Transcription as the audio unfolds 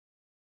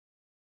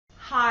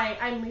Hi,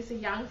 I'm Lisa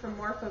Young from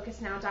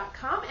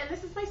MoreFocusNow.com, and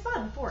this is my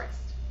son,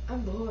 Forrest.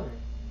 I'm bored.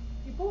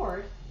 You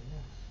bored?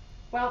 Yes.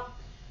 Well,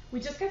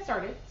 we just got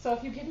started, so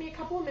if you give me a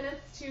couple of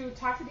minutes to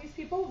talk to these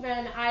people,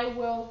 then I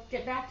will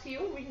get back to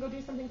you and we can go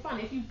do something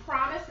fun. If you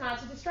promise not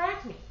to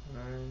distract me.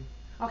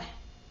 Okay,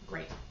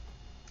 great.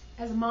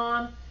 As a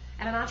mom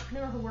and an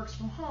entrepreneur who works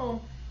from home,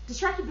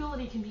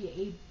 distractibility can be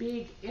a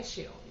big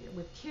issue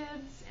with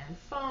kids and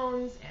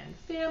phones and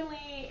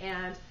family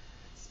and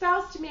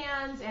spouse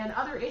demands and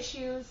other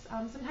issues.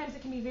 Sometimes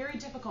it can be very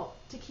difficult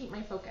to keep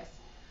my focus.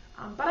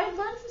 But I've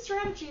learned some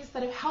strategies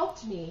that have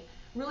helped me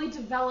really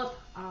develop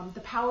the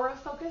power of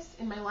focus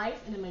in my life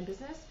and in my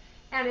business.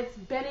 And it's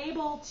been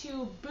able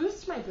to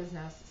boost my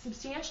business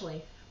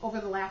substantially over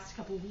the last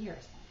couple of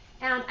years.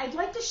 And I'd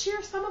like to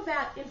share some of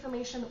that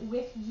information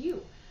with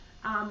you.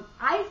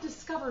 I've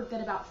discovered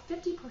that about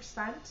 50%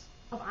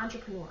 of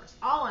entrepreneurs,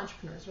 all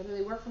entrepreneurs, whether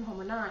they work from home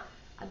or not,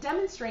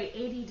 demonstrate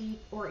ADD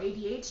or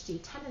ADHD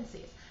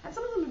tendencies. And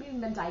some of them have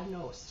even been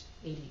diagnosed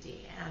ADD.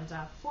 And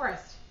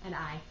Forrest and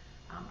I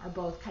are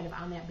both kind of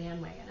on that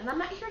bandwagon. And I'm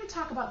not here to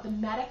talk about the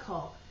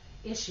medical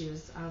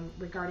issues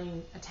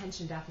regarding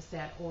attention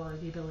deficit or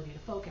the ability to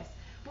focus.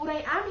 But what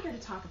I am here to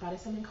talk about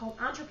is something called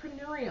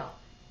entrepreneurial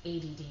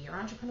ADD or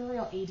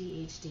entrepreneurial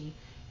ADHD,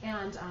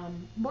 and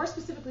more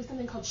specifically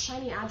something called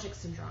shiny object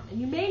syndrome.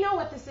 And you may know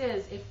what this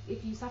is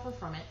if you suffer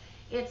from it.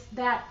 It's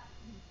that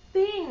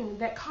thing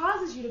that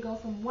causes you to go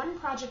from one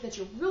project that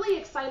you're really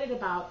excited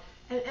about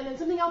and then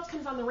something else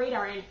comes on the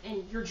radar and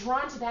you're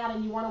drawn to that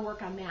and you want to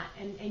work on that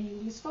and you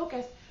lose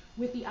focus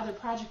with the other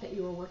project that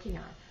you were working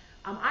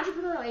on.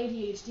 Entrepreneurial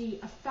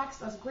ADHD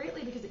affects us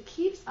greatly because it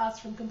keeps us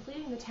from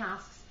completing the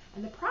tasks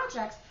and the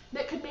projects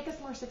that could make us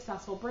more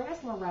successful, bring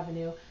us more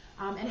revenue,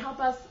 and help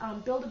us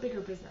build a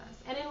bigger business.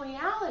 And in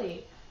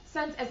reality,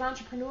 since as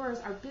entrepreneurs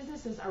our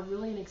businesses are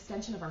really an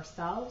extension of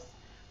ourselves,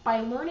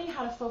 by learning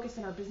how to focus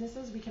in our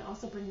businesses, we can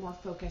also bring more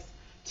focus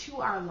to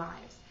our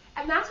lives.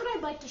 And that's what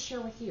I'd like to share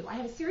with you. I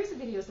have a series of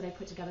videos that I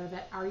put together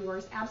that are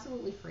yours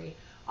absolutely free.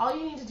 All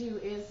you need to do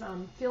is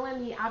fill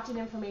in the opt-in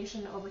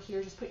information over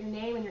here. Just put your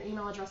name and your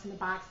email address in the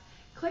box,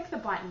 click the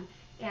button,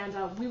 and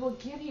we will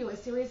give you a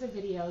series of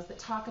videos that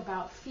talk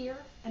about fear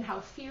and how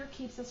fear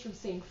keeps us from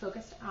staying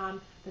focused on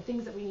the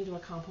things that we need to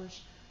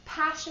accomplish,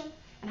 passion,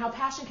 and how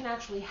passion can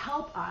actually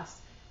help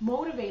us,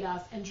 motivate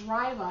us, and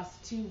drive us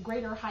to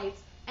greater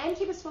heights and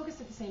keep us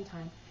focused at the same time.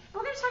 And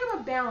we're going to talk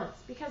about balance,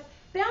 because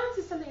balance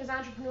is something as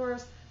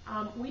entrepreneurs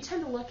we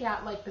tend to look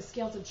at like the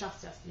scales of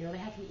justice. You know, they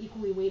have to be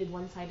equally weighted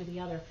one side or the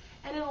other.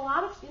 And in a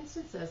lot of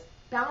instances,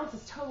 balance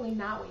is totally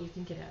not what you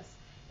think it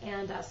is.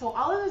 And so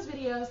all of those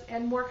videos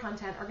and more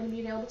content are going to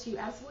be available to you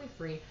absolutely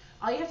free.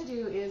 All you have to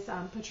do is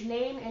put your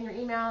name and your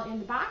email in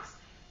the box,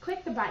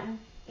 click the button,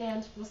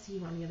 and we'll see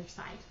you on the other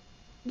side.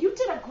 You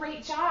did a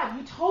great job.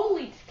 You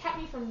totally kept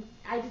me from,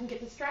 I didn't get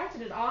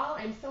distracted at all.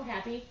 I'm so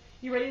happy.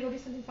 You ready to go do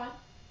something fun?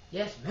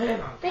 Yes,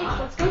 ma'am. Thanks,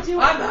 let's go do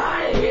it. I'm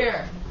out of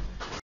here.